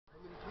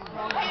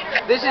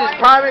This is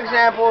prime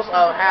examples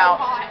of how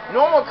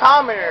normal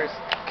commoners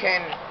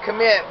can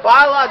commit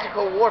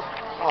biological warfare.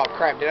 Oh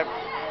crap, did I?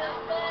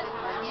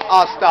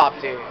 Oh, stop,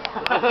 dude.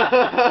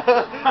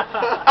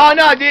 Oh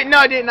no, I didn't.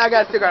 I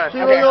got stick on it.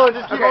 Keep on going.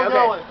 Just keep on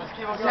going.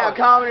 This is how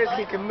commoners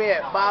can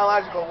commit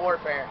biological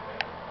warfare.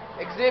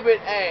 Exhibit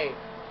A.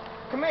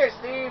 Come here,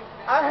 Steve.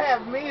 I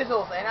have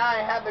measles and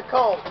I have the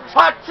cold.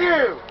 Fuck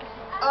you!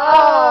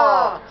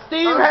 Oh,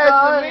 Steve has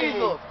the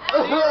measles.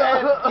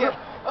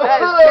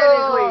 That is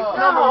technically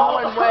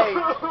 #1 way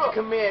to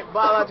commit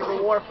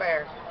biological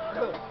warfare.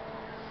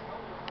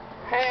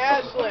 Hey,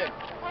 Ashley,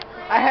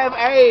 I have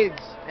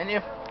AIDS, and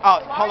if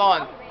hold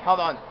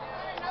on.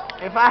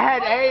 If I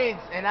had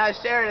AIDS and I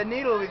shared a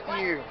needle with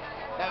you,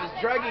 that was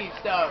druggy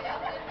stuff,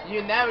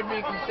 that would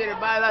be considered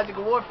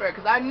biological warfare,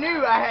 because I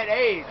knew I had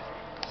AIDS.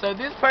 So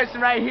this person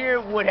right here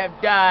would have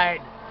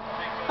died.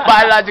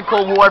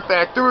 Biological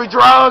warfare through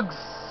drugs.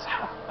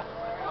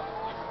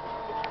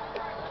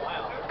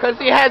 Because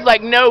he has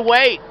like no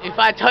weight. If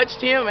I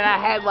touched him and I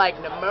had like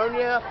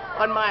pneumonia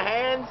on my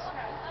hands,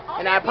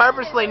 and I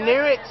purposely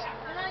knew it,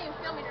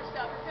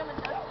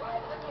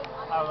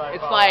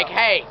 it's like,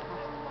 hey,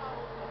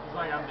 He's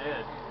like, I'm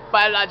dead.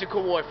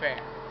 Biological warfare.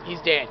 He's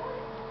dead.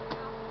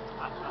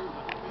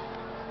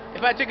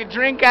 If I took a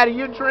drink out of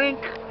your drink,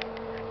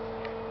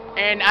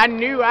 and I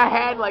knew I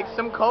had like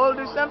some cold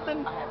or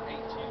something,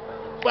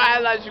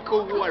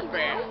 biological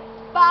warfare.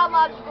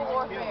 Biological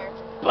warfare.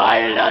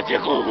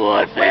 Biological Would you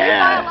warfare.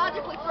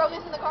 biologically throw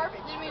this in the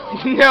garbage?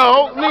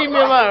 No, leave me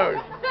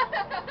alone.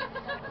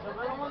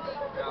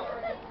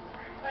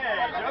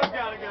 Hey, Joe's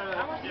gotta go.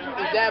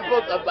 Is that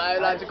book of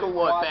biological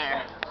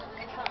warfare?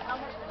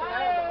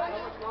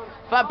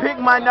 If I pick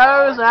my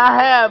nose and I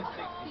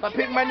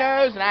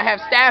have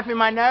staph in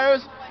my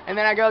nose, and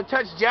then I go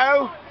touch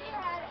Joe,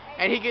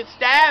 and he gets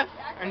staph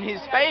in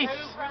his face,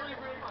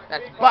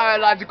 that's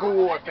biological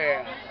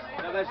warfare.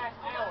 No, that's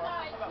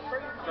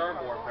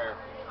germ warfare.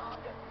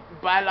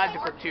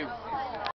 Biological too.